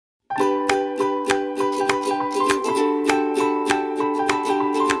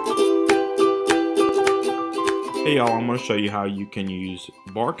Hey y'all, I'm going to show you how you can use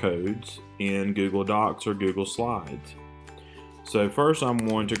barcodes in Google Docs or Google Slides. So first I'm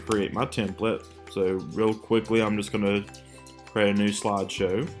going to create my template. So real quickly I'm just going to create a new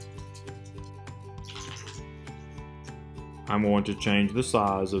slideshow. I'm going to change the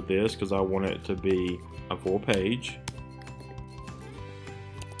size of this because I want it to be a full page.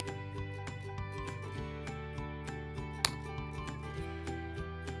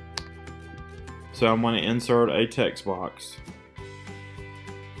 So I'm going to insert a text box.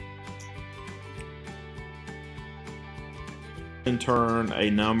 And turn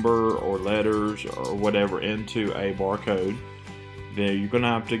a number or letters or whatever into a barcode. Then you're going to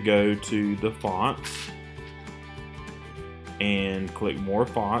have to go to the fonts and click more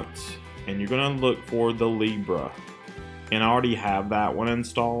fonts, and you're going to look for the Libra. And I already have that one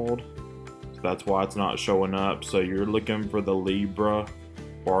installed, so that's why it's not showing up. So you're looking for the Libra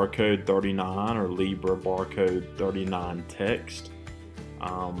Barcode 39 or Libra Barcode 39 text.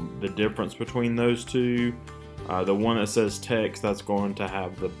 The difference between those two, the one that says text, that's going to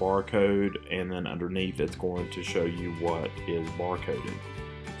have the barcode, and then underneath it's going to show you what is barcoded.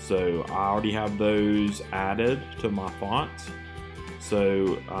 So I already have those added to my fonts.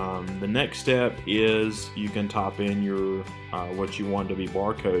 So the next step is you can type in your what you want to be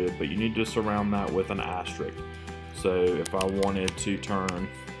barcoded, but you need to surround that with an asterisk. So if I wanted to turn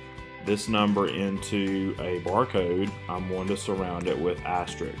this number into a barcode, I'm going to surround it with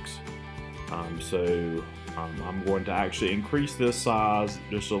asterisks. I'm going to actually increase this size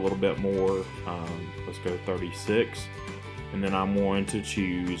just a little bit more. Let's go 36. And then I'm going to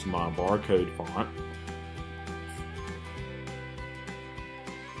choose my barcode font.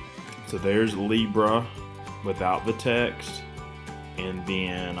 So there's Libra without the text. And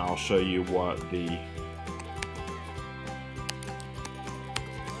then I'll show you what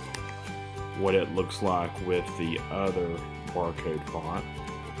it looks like with the other barcode font.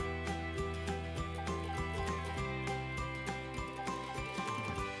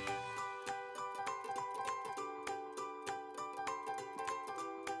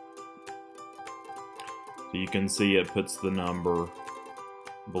 So you can see it puts the number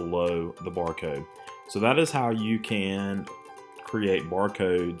below the barcode. So that is how you can create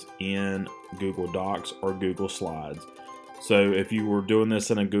barcodes in Google Docs or Google Slides. So if you were doing this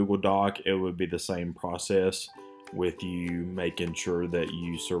in a Google Doc, it would be the same process with you making sure that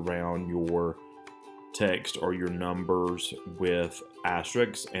you surround your text or your numbers with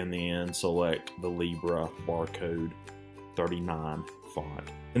asterisks and then select the Libra Barcode 39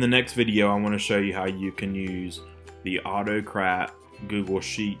 font. In the next video, I want to show you how you can use the Autocrat Google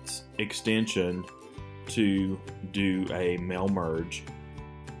Sheets extension to do a mail merge.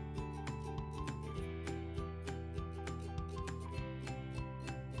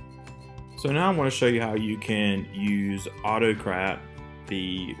 So now I want to show you how you can use Autocrat,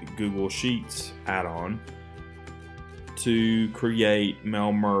 the Google Sheets add-on, to create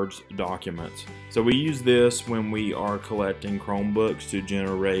mail merge documents. So we use this when we are collecting Chromebooks to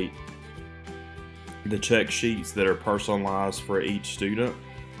generate the check sheets that are personalized for each student.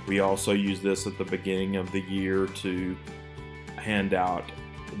 We also use this at the beginning of the year to hand out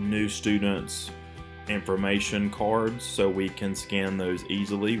new students information cards so we can scan those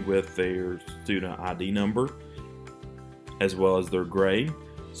easily with their student ID number as well as their grade.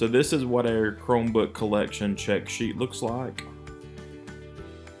 So this is what our Chromebook collection check sheet looks like,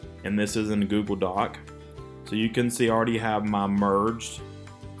 and this is in Google Doc. So you can see I already have my merged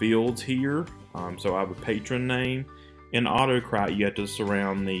fields here. So I have a patron name. In Autocrat, you have to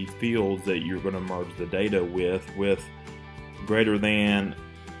surround the fields that you're going to merge the data with greater than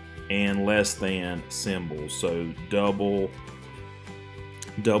and less than symbols. So double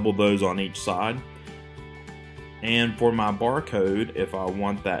those on each side. And for my barcode, if I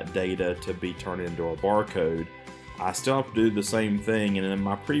want that data to be turned into a barcode, I still have to do the same thing. And in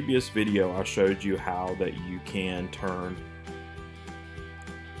my previous video, I showed you how that you can turn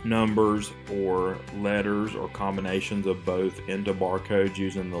numbers or letters or combinations of both into barcodes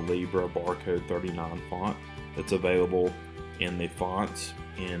using the Libra Barcode 39 font that's available in the fonts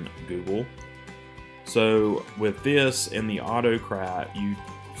in Google. So with this in the Autocrat, you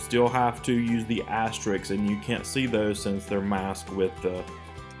still have to use the asterisks, and you can't see those since they're masked with the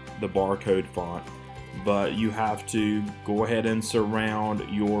barcode font. But you have to go ahead and surround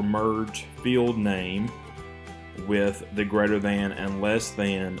your merge field name with the greater than and less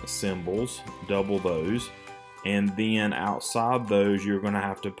than symbols, double those, and then outside those you're going to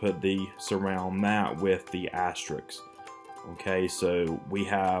have to surround that with the asterisks. Okay, so we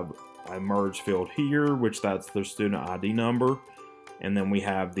have a merge field here, which that's the student ID number, and then we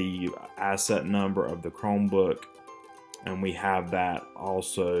have the asset number of the Chromebook and we have that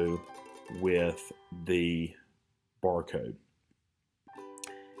also with the barcode.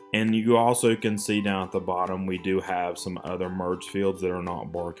 And you also can see down at the bottom we do have some other merge fields that are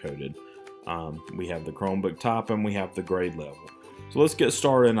not barcoded. We have the Chromebook type and we have the grade level. So let's get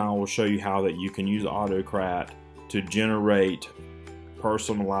started, and I will show you how that you can use Autocrat to generate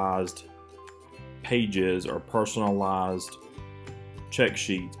personalized pages or personalized check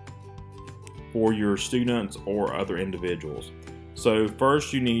sheets for your students or other individuals. So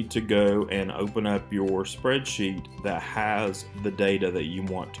first you need to go and open up your spreadsheet that has the data that you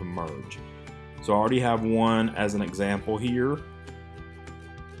want to merge. So I already have one as an example here.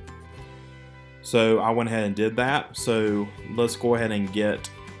 So I went ahead and did that. So let's go ahead and get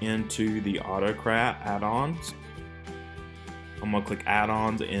into the Autocrat add-ons. I'm going to click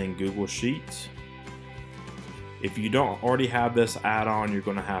add-ons in Google Sheets. If you don't already have this add-on, you're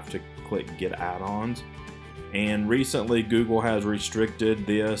going to have to click get add-ons. And recently Google has restricted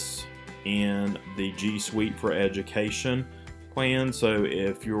this in the G Suite for Education plan. So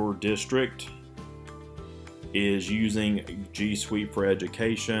if your district is using G Suite for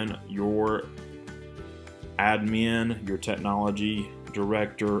Education, your admin, your technology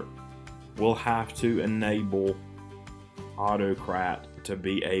director will have to enable Autocrat to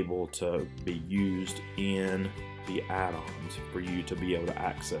be able to be used in the add-ons for you to be able to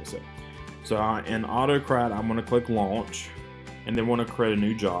access it. So in Autocrat, I'm going to click launch and then want to create a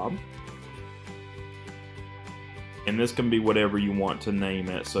new job. And this can be whatever you want to name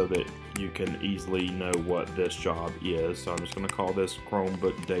it so that you can easily know what this job is. So I'm just going to call this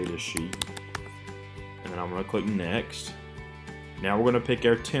Chromebook data sheet. And then I'm going to click next. Now we're going to pick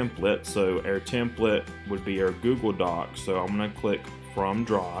our template. So our template would be our Google Docs. So I'm going to click from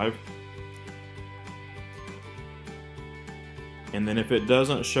Drive. And then if it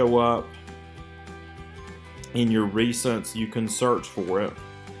doesn't show up in your recents, you can search for it.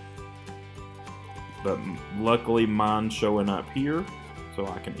 But luckily mine's showing up here, so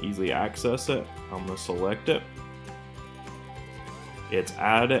I can easily access it. I'm going to select it. It's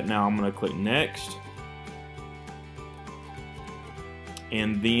added. Now I'm going to click next.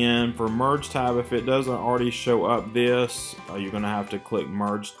 And then for merge tab, if it doesn't already show up this, you're going to have to click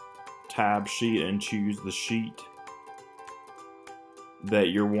merge tab sheet and choose the sheet that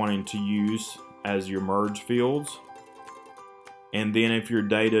you're wanting to use as your merge fields. And then if your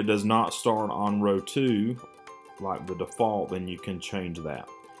data does not start on row 2 like the default, then you can change that.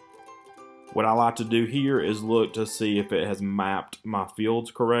 What I like to do here is look to see if it has mapped my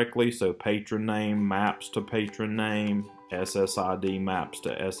fields correctly. So patron name maps to patron name, SSID maps to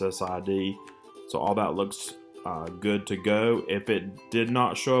SSID. So all that looks good to go. If it did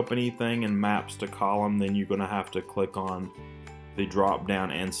not show up anything and maps to column, then you're going to have to click on the drop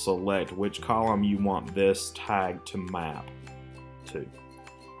down and select which column you want this tag to map to.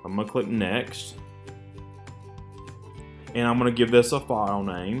 I'm going to click next, and I'm going to give this a file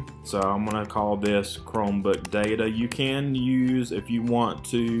name. So I'm going to call this Chromebook data. You can use, if you want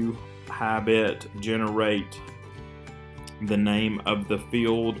to have it generate the name of the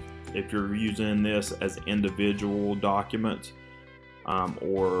field, if you're using this as individual documents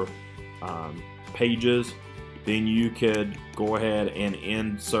or pages, then you could go ahead and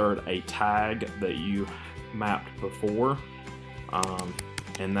insert a tag that you mapped before,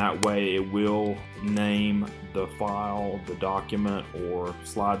 and that way it will name the file, the document, or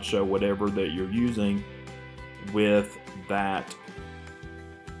slideshow, whatever that you're using with that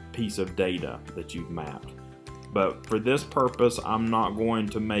piece of data that you've mapped. But for this purpose, I'm not going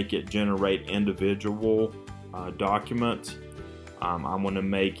to make it generate individual documents. I'm going to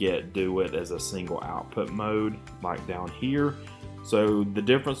make it do it as a single output mode, like down here. So the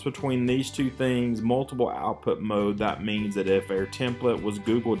difference between these two things, multiple output mode, that means that if our template was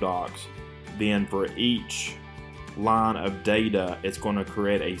Google Docs, then for each line of data, it's going to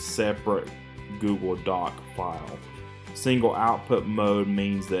create a separate Google Doc file. Single output mode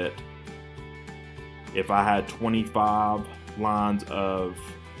means that if I had 25 lines of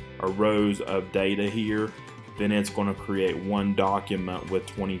or rows of data here, then it's going to create one document with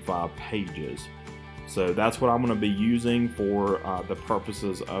 25 pages. So that's what I'm going to be using for the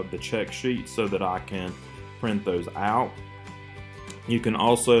purposes of the check sheet, so that I can print those out. You can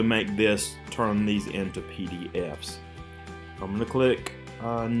also make this, turn these into PDFs. I'm going to click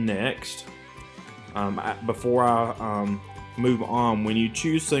next. Before I move on, when you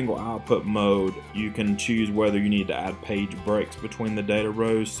choose single output mode, you can choose whether you need to add page breaks between the data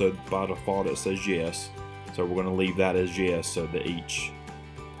rows. So by default it says yes. So we're going to leave that as yes, so that each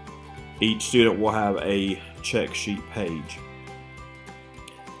student will have a check sheet page.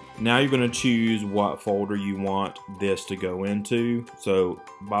 Now you're going to choose what folder you want this to go into. So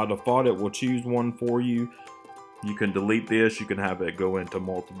by default it will choose one for you. You can delete this, you can have it go into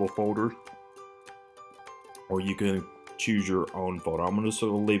multiple folders, or you can choose your own folder. I'm going to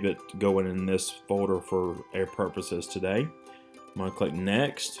sort of leave it going in this folder for our purposes today. I'm going to click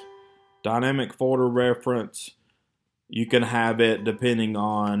next. Dynamic folder reference, you can have it depending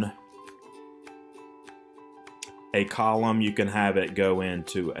on a column, you can have it go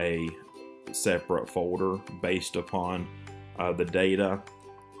into a separate folder based upon the data.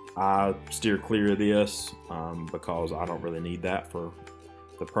 I steer clear of this because I don't really need that for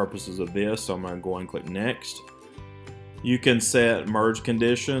the purposes of this, so I'm going to go and click next. You can set merge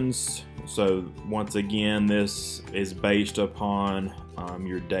conditions. So once again, this is based upon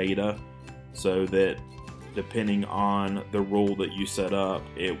your data, so that depending on the rule that you set up,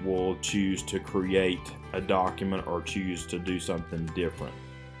 it will choose to create a document or choose to do something different.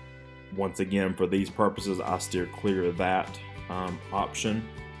 Once again, for these purposes, I steer clear of that option.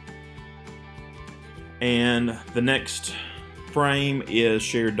 And the next frame is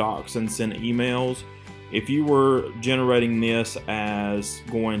share docs and send emails. If you were generating this as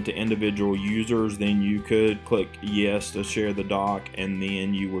going to individual users, then you could click yes to share the doc, and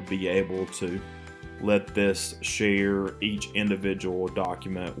then you would be able to let this share each individual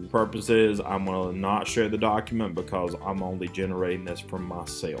document. For purposes, I'm going to not share the document because I'm only generating this for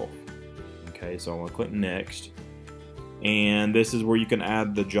myself. Okay, so I'm going to click next. And this is where you can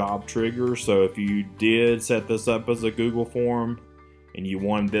add the job trigger. So if you did set this up as a Google form and you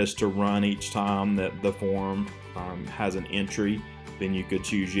wanted this to run each time that the form has an entry, then you could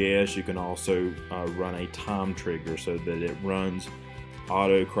choose yes. You can also run a time trigger so that it runs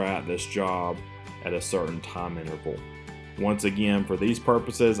Autocrat this job at a certain time interval. Once again, for these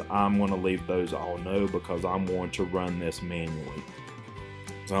purposes, I'm going to leave those all no because I'm going to run this manually.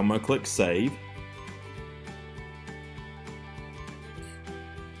 So I'm going to click save.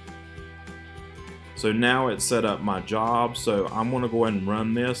 So now it's set up my job, so I'm going to go ahead and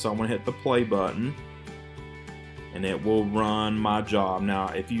run this. So I'm going to hit the play button and it will run my job. Now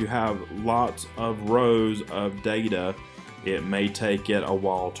if you have lots of rows of data, it may take it a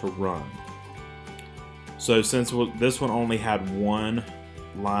while to run. So since this one only had one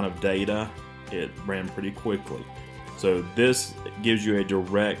line of data, it ran pretty quickly. So this gives you a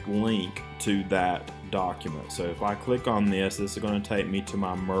direct link to that document. So if I click on this, this is going to take me to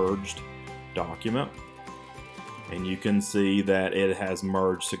my merged document, and you can see that it has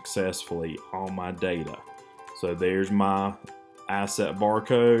merged successfully all my data. So there's my asset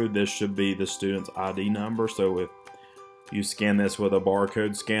barcode. This should be the student's ID number. So if you scan this with a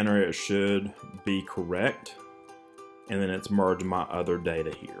barcode scanner, it should be correct. And then it's merged my other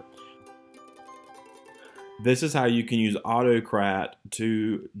data here. This is how you can use Autocrat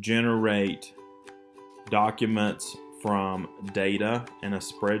to generate documents from data in a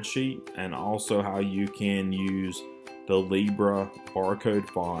spreadsheet, and also how you can use the Libra barcode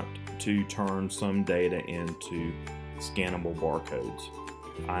font to turn some data into scannable barcodes.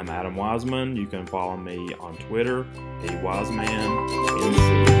 I'm Adam Wiseman. You can follow me on Twitter,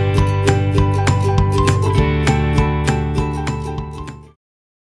 @WisemanNC.